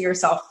 where do you see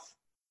yourself?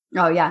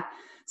 Oh yeah.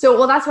 So,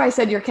 well, that's why I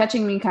said you're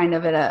catching me kind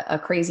of at a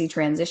crazy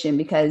transition,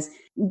 because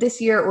this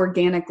year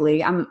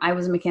organically, I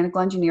was a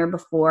mechanical engineer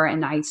before,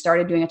 and I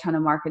started doing a ton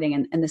of marketing,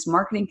 and this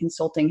marketing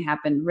consulting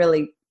happened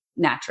really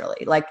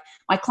naturally. Like,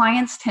 my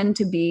clients tend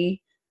to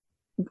be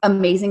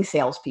amazing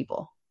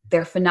salespeople.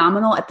 They're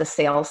phenomenal at the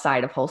sales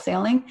side of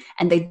wholesaling,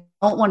 and they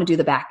don't want to do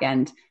the back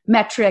end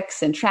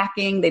metrics and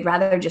tracking. They'd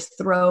rather just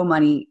throw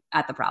money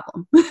at the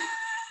problem.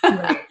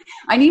 Right.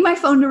 I need my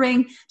phone to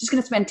ring. Just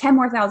going to spend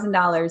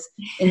 $10,000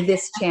 in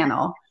this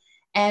channel.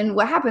 And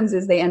what happens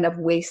is they end up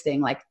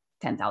wasting like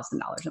 $10,000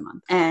 a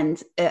month,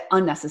 and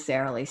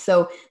unnecessarily.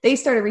 So they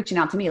started reaching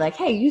out to me like,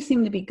 hey, you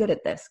seem to be good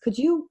at this. Could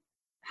you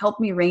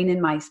help me rein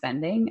in my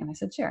spending? And I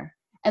said, sure.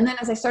 And then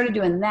as I started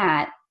doing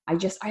that, I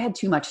had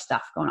too much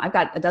stuff going on. I've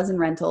got a dozen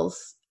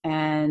rentals,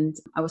 and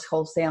I was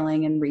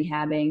wholesaling and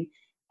rehabbing.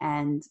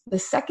 And the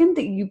second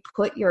that you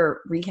put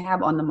your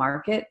rehab on the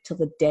market till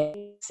the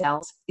day it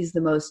sells is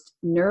the most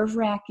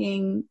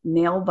nerve-wracking,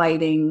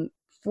 nail-biting,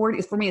 for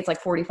me, it's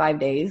like 45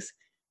 days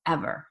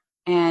ever.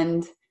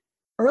 And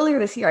earlier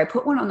this year, I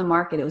put one on the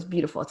market. It was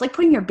beautiful. It's like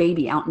putting your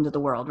baby out into the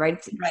world, right?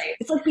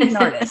 It's like being an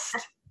artist.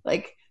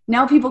 Like,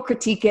 now people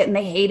critique it and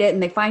they hate it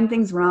and they find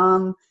things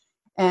wrong.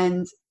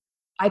 And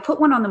I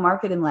put one on the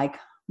market in like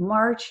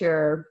March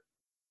or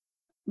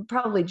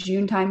probably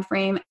June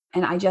timeframe.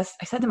 And I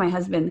said to my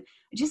husband,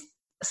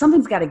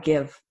 something's got to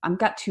give. I've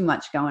got too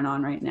much going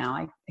on right now.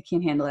 I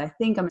can't handle it. I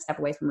think I'm going to step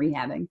away from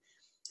rehabbing.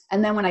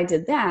 And then when I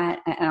did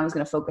that, and I was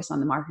going to focus on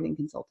the marketing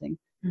consulting.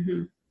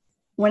 Mm-hmm.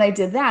 When I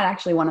did that,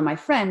 actually, one of my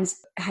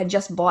friends had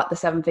just bought the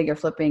 7-figure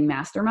flipping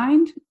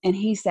mastermind. And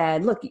he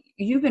said, look,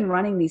 you've been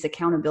running these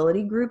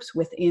accountability groups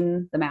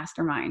within the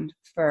mastermind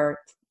for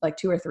like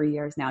 2 or 3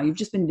 years now. You've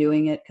just been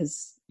doing it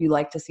because you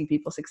like to see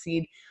people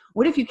succeed.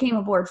 What if you came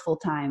aboard full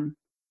time?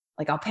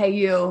 Like, I'll pay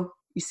you.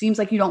 It seems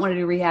like you don't want to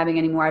do rehabbing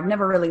anymore. I've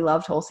never really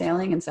loved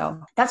wholesaling. And so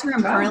that's where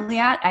I'm currently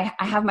at.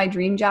 I have my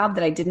dream job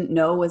that I didn't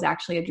know was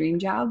actually a dream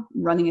job,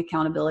 running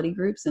accountability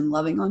groups and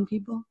loving on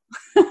people.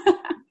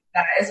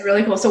 That is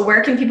really cool. So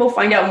where can people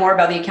find out more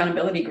about the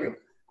accountability group?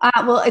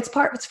 Well, it's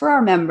for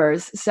our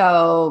members.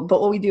 So, but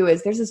what we do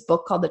is there's this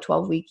book called The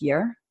 12-Week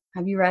Year.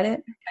 Have you read it?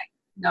 Okay.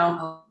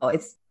 No.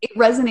 It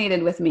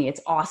resonated with me.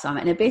 It's awesome.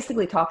 And it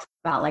basically talks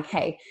about like,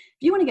 hey, if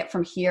you want to get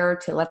from here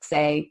to, let's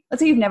say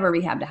you've never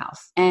rehabbed a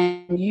house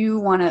and you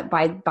want to,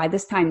 by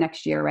this time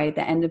next year, right, at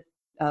the end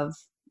of,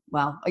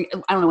 well, I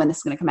don't know when this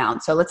is going to come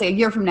out. So let's say a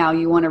year from now,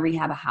 you want to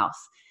rehab a house.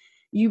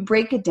 You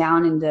break it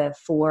down into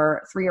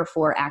 3 or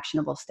 4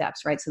 actionable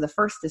steps, right? So the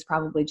first is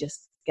probably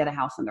just get a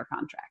house under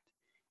contract.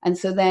 And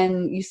so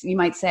then you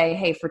might say,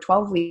 hey, for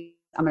 12 weeks,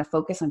 I'm going to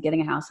focus on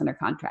getting a house under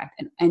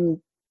contract. And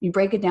you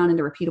break it down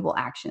into repeatable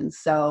actions.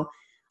 So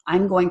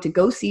I'm going to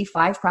go see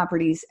 5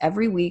 properties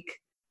every week.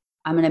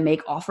 I'm going to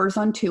make offers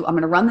on 2. I'm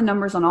going to run the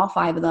numbers on all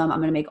 5 of them. I'm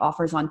going to make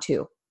offers on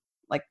 2.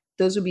 Like,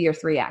 those would be your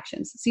 3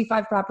 actions. See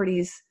 5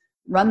 properties,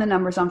 run the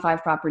numbers on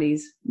 5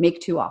 properties,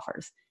 make 2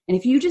 offers. And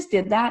if you just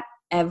did that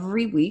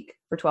every week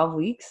for 12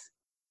 weeks,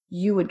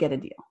 you would get a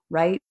deal,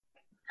 right?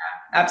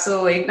 Yeah,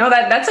 absolutely. No,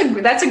 that's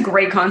a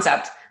great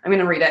concept. I'm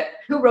going to read it.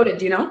 Who wrote it?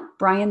 Do you know?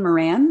 Brian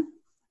Moran.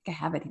 I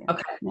have it here.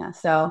 Okay. Yeah.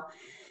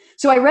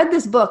 So I read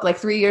this book like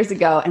 3 years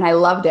ago and I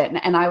loved it.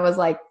 And I was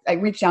like, I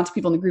reached out to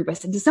people in the group. I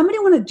said, does somebody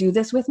want to do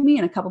this with me?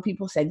 And a couple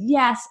people said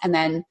yes. And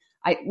then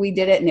we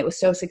did it and it was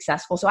so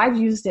successful. So I've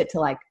used it to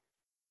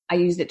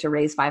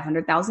raise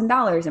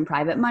 $500,000 in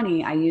private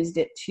money. I used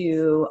it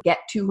to get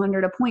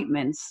 200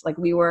 appointments. Like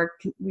we were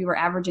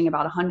averaging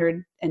about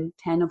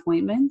 110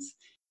 appointments.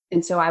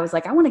 And so I was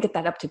like, I want to get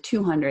that up to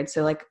 200.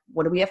 So like,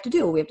 what do we have to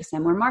do? We have to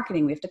send more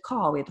marketing. We have to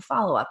call. We have to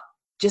follow up.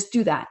 Just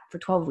do that for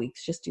 12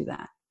 weeks. Just do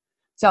that.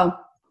 So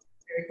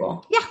very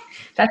cool. Yeah.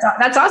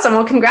 That's awesome.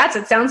 Well, congrats.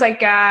 It sounds like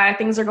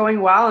things are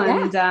going well.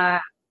 And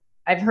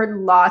I've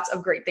heard lots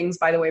of great things,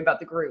 by the way, about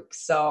the group.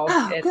 So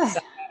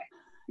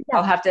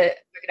I'll have to check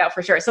it out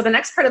for sure. So the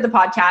next part of the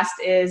podcast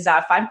is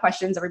 5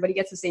 questions. Everybody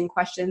gets the same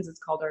questions. It's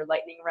called our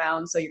lightning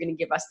round. So you're going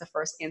to give us the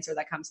first answer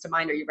that comes to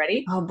mind. Are you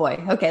ready? Oh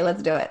boy. Okay,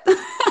 let's do it.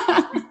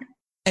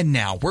 And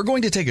now we're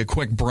going to take a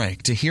quick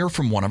break to hear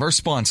from one of our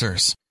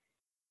sponsors.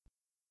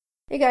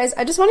 Hey guys,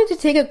 I just wanted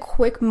to take a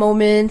quick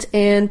moment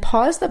and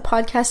pause the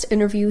podcast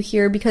interview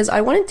here because I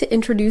wanted to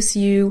introduce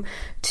you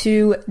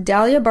to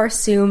Dalia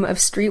Barsoom of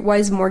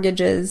Streetwise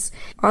Mortgages.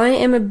 I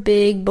am a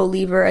big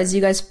believer, as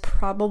you guys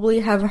probably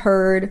have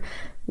heard,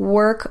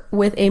 work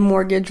with a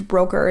mortgage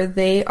broker.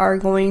 They are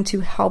going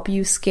to help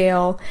you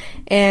scale.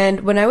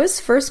 And when I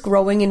was first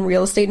growing in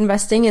real estate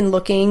investing and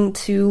looking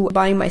to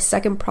buying my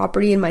second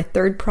property and my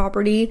third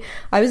property,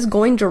 I was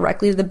going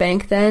directly to the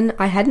bank then.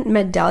 I hadn't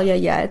met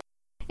Dalia yet.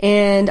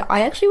 And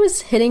I actually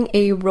was hitting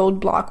a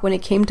roadblock when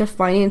it came to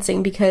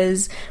financing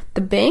because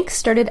the bank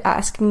started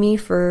asking me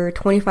for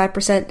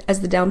 25% as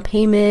the down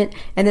payment.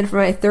 And then for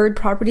my third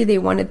property, they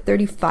wanted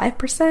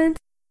 35%.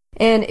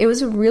 And it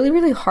was really,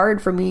 really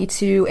hard for me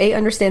to A,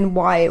 understand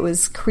why it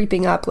was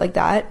creeping up like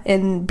that.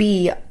 And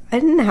B, I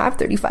didn't have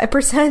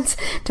 35%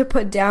 to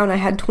put down. I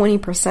had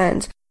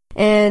 20%.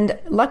 And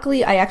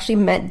luckily, I actually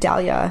met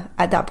Dahlia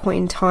at that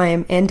point in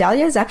time. And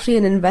Dahlia is actually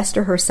an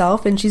investor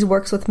herself, and she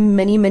works with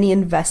many, many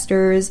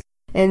investors.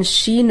 And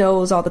she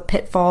knows all the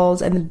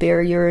pitfalls and the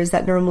barriers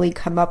that normally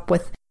come up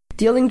with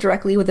dealing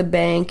directly with a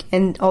bank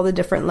and all the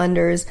different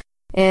lenders.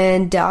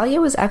 And Dahlia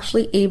was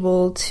actually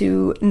able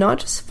to not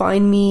just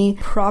find me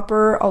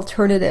proper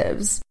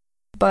alternatives,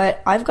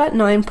 but I've got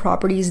 9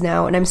 properties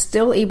now and I'm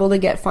still able to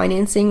get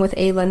financing with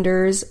A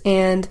lenders,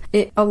 and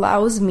it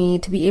allows me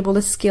to be able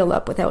to scale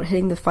up without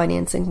hitting the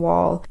financing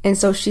wall. And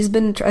so she's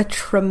been a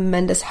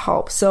tremendous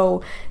help.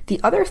 So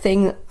the other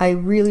thing I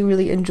really,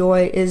 really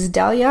enjoy is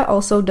Dahlia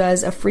also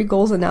does a free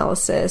goals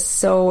analysis.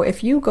 So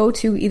if you go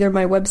to either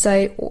my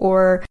website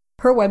or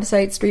her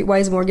website,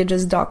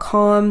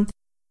 streetwisemortgages.com,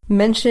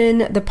 mention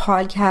the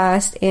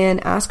podcast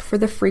and ask for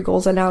the free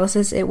goals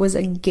analysis, it was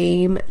a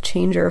game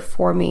changer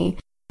for me.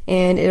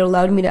 And it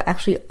allowed me to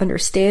actually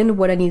understand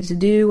what I needed to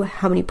do,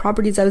 how many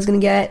properties I was going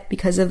to get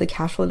because of the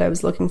cash flow that I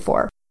was looking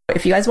for.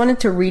 If you guys wanted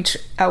to reach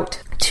out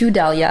to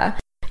Dahlia,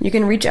 you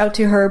can reach out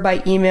to her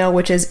by email,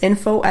 which is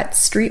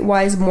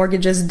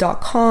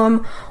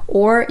info@streetwisemortgages.com,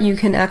 or you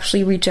can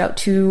actually reach out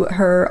to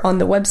her on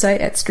the website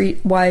at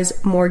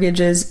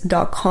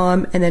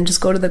streetwisemortgages.com and then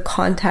just go to the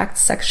contact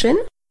section.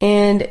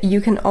 And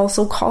you can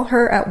also call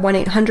her at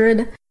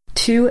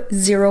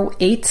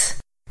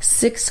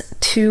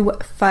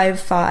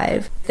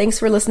 1-800-208-6255. Thanks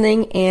for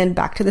listening, and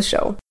back to the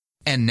show.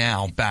 And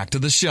now back to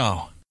the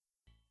show.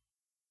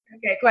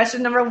 Okay,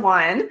 question number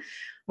 1.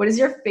 What is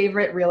your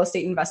favorite real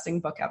estate investing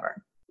book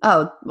ever?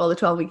 Oh, well, The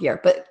 12-Week Year,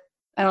 but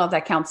I don't know if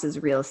that counts as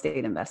real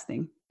estate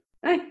investing.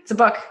 It's a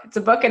book. It's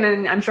a book, and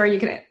then I'm sure you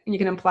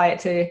can apply it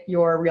to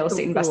your real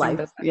estate investing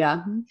business.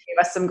 Yeah. Give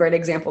us some great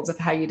examples of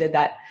how you did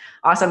that.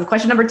 Awesome.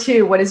 Question number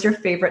 2. What is your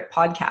favorite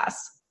podcast?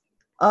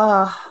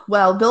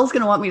 Well, Bill's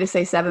going to want me to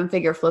say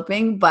 7-Figure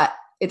Flipping, but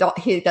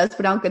he does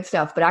put out good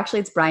stuff. But actually,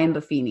 it's Brian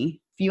Buffini.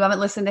 If you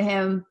haven't listened to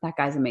him, that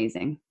guy's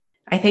amazing.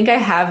 I think I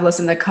have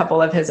listened to a couple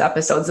of his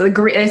episodes.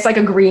 It's like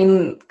a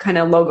green kind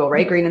of logo,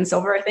 right? Green and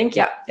silver, I think.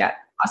 Yeah.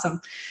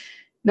 Awesome.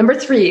 Number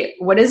 3,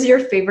 what is your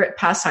favorite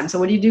pastime? So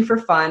what do you do for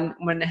fun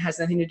when it has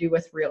nothing to do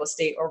with real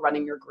estate or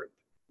running your group?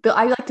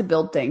 I like to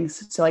build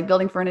things. So like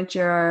building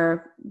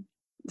furniture,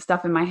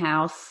 stuff in my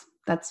house.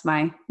 That's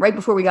right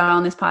before we got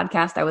on this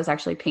podcast, I was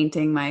actually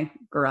painting my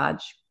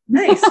garage.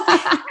 Nice.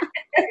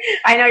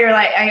 I know you're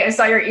like, I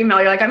saw your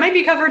email. You're like, I might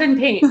be covered in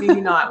paint.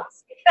 Maybe not.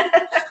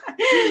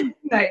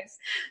 Nice.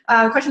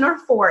 Question number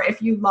 4,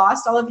 if you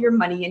lost all of your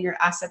money and your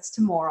assets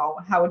tomorrow,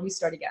 how would you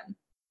start again?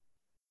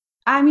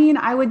 I mean,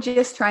 I would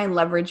just try and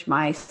leverage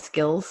my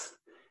skills.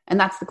 And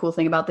that's the cool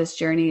thing about this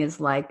journey is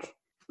like,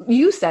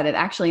 you said it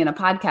actually in a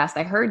podcast.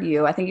 I heard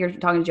you. I think you're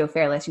talking to Joe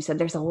Fairless. You said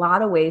there's a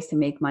lot of ways to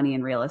make money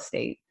in real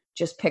estate.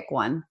 Just pick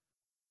one.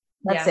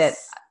 That's it.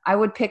 I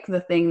would pick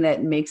the thing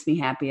that makes me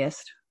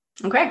happiest.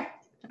 Okay.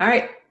 All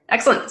right.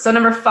 Excellent. So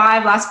number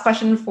 5, last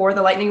question for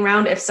the lightning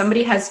round. If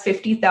somebody has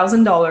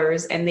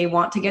 $50,000 and they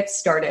want to get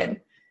started,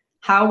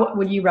 how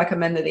would you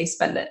recommend that they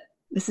spend it?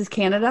 This is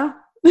Canada.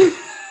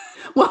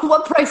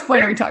 What price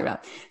point are we talking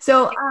about?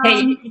 So,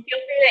 hey, feel free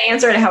to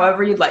answer it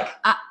however you'd like.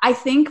 I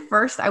think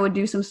first I would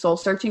do some soul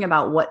searching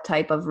about what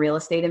type of real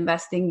estate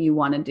investing you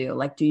want to do.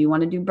 Like, do you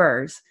want to do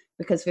BRRRRs?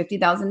 Because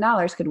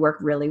 $50,000 could work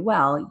really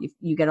well.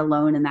 You get a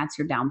loan and that's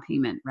your down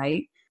payment,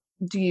 right?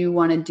 If you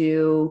want to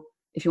do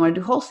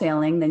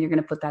wholesaling, then you're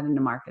going to put that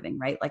into marketing,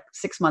 right? Like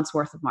 6 months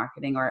worth of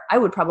marketing, or I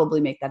would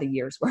probably make that a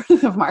year's worth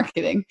of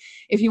marketing.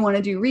 If you want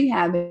to do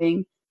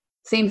rehabbing,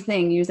 same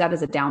thing, use that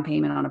as a down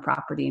payment on a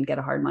property and get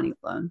a hard money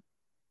loan.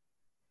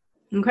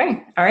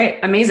 Okay. All right.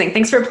 Amazing.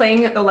 Thanks for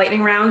playing the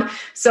lightning round.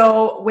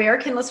 So where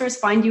can listeners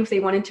find you if they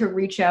wanted to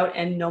reach out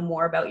and know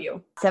more about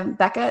you?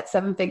 Becca at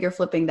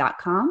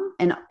 7figureflipping.com.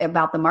 And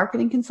about the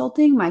marketing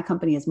consulting, my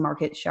company is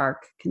Market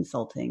Shark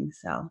Consulting.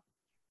 So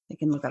they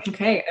can look up.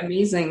 Okay.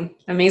 Amazing.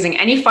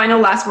 Any final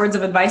last words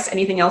of advice?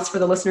 Anything else for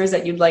the listeners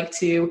that you'd like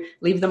to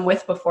leave them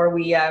with before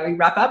we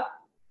wrap up?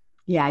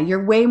 Yeah.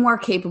 You're way more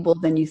capable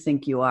than you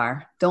think you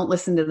are. Don't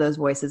listen to those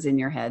voices in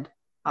your head.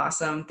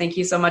 Awesome. Thank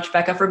you so much,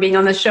 Becca, for being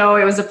on the show.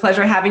 It was a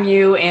pleasure having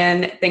you,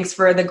 and thanks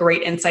for the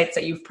great insights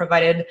that you've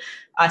provided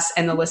us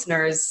and the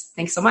listeners.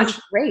 Thanks so much.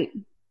 Great.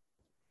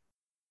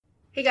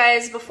 Hey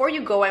guys, before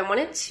you go, I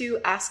wanted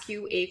to ask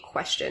you a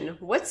question.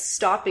 What's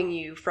stopping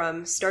you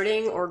from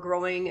starting or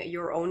growing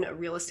your own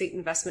real estate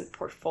investment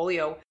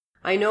portfolio?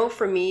 I know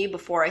for me,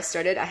 before I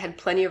started, I had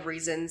plenty of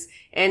reasons,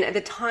 and at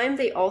the time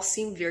they all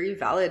seemed very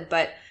valid,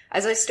 but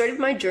as I started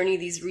my journey,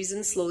 these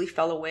reasons slowly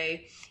fell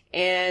away.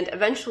 And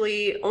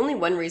eventually, only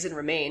one reason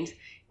remained.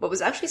 What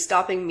was actually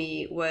stopping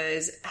me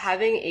was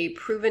having a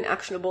proven,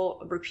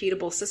 actionable,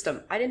 repeatable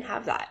system. I didn't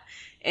have that.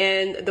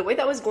 And the way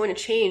that was going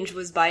to change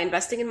was by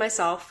investing in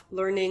myself,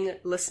 learning,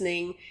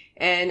 listening,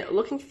 and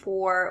looking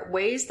for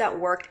ways that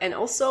worked, and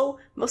also,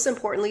 most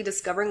importantly,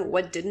 discovering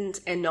what didn't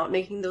and not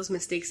making those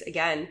mistakes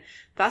again.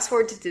 Fast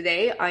forward to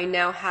today, I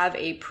now have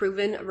a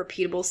proven,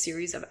 repeatable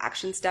series of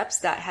action steps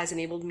that has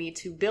enabled me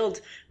to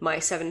build my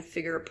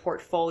 7-figure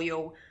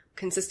portfolio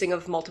consisting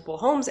of multiple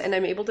homes, and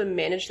I'm able to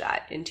manage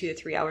that in 2 to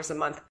 3 hours a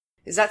month.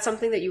 Is that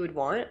something that you would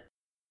want?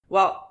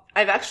 Well,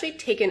 I've actually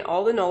taken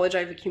all the knowledge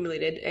I've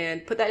accumulated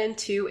and put that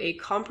into a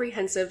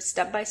comprehensive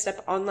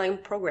step-by-step online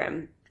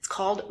program. It's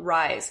called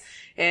Rise,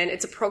 and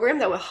it's a program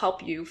that will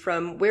help you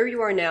from where you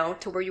are now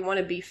to where you want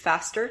to be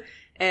faster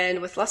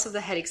and with less of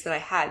the headaches that I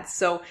had.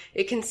 So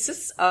it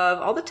consists of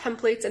all the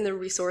templates and the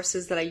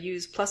resources that I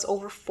use, plus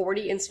over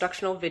 40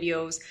 instructional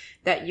videos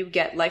that you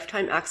get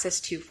lifetime access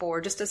to for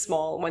just a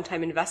small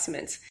one-time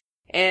investment.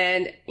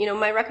 And,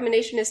 my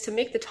recommendation is to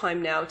make the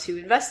time now to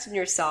invest in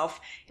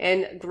yourself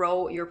and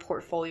grow your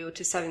portfolio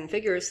to 7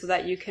 figures so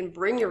that you can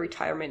bring your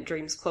retirement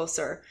dreams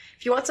closer.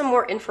 If you want some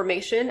more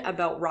information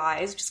about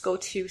Rise, just go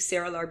to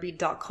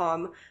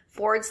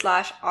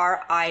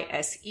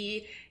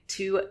sarahlarby.com/RISE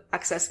to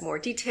access more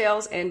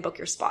details and book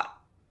your spot.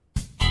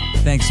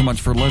 Thanks so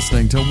much for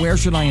listening to Where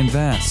Should I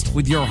Invest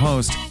with your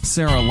host,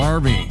 Sarah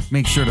Larby.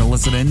 Make sure to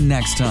listen in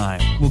next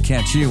time. We'll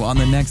catch you on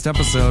the next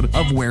episode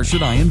of Where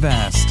Should I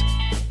Invest?